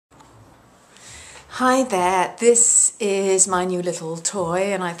Hi there, this is my new little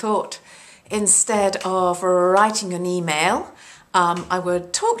toy, and I thought instead of writing an email, I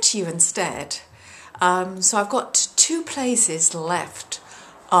would talk to you instead. So I've got 2 places left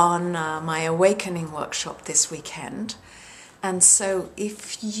on my awakening workshop this weekend. And so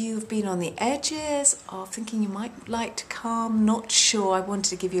if you've been on the edges of thinking you might like to come, not sure, I wanted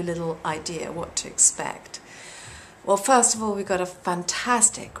to give you a little idea what to expect. Well, first of all, we've got a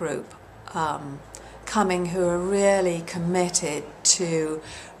fantastic group coming who are really committed to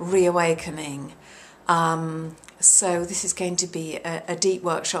reawakening. So this is going to be a deep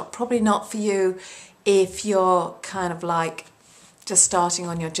workshop, probably not for you if you're kind of like just starting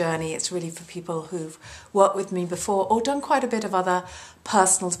on your journey. It's really for people who've worked with me before or done quite a bit of other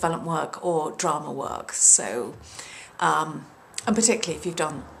personal development work or drama work. So, and particularly if you've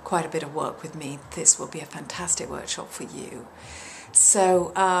done quite a bit of work with me, this will be a fantastic workshop for you.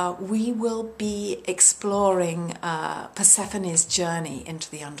 So we will be exploring Persephone's journey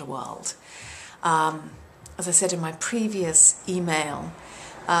into the underworld. As I said in my previous email,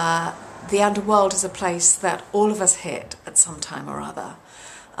 the underworld is a place that all of us hit at some time or other.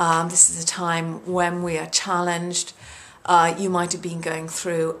 This is a time when we are challenged. You might have been going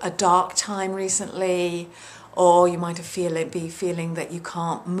through a dark time recently, or you might have be feeling that you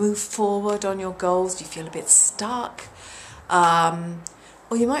can't move forward on your goals. You feel a bit stuck.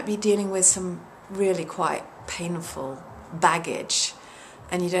 Or you might be dealing with some really quite painful baggage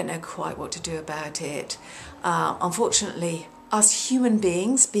and you don't know quite what to do about it. Unfortunately, us human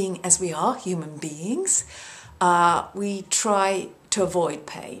beings, being as we are human beings, we try to avoid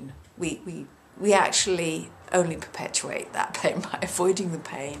pain. We actually only perpetuate that pain by avoiding the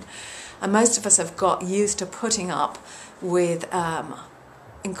pain. And most of us have got used to putting up with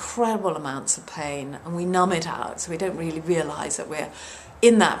incredible amounts of pain, and we numb it out, so we don't really realise that we're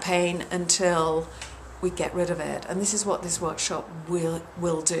in that pain until we get rid of it. And this is what this workshop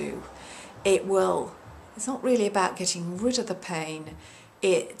will do. It's not really about getting rid of the pain,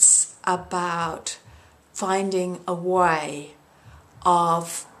 it's about finding a way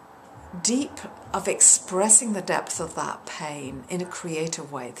of expressing the depth of that pain in a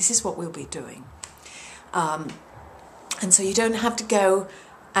creative way. This is what we'll be doing. And so you don't have to go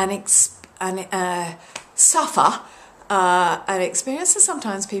and suffer an experience. And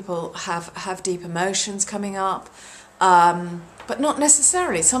sometimes people have deep emotions coming up, but not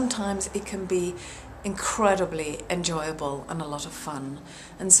necessarily. Sometimes it can be incredibly enjoyable and a lot of fun.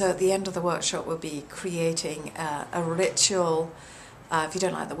 And so at the end of the workshop we'll be creating a ritual. If you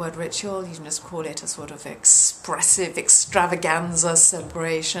don't like the word ritual, you can just call it a sort of expressive extravaganza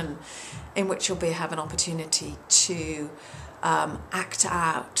celebration in which you'll have an opportunity to act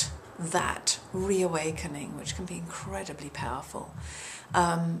out that reawakening, which can be incredibly powerful.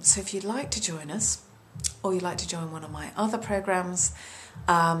 So if you'd like to join us, or you'd like to join one of my other programs,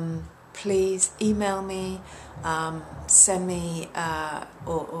 please email me, send me,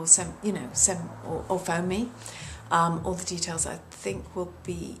 or phone me. All the details I think will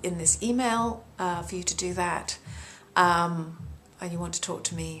be in this email for you to do that. And you want to talk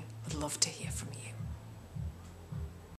to me, I'd love to hear from you.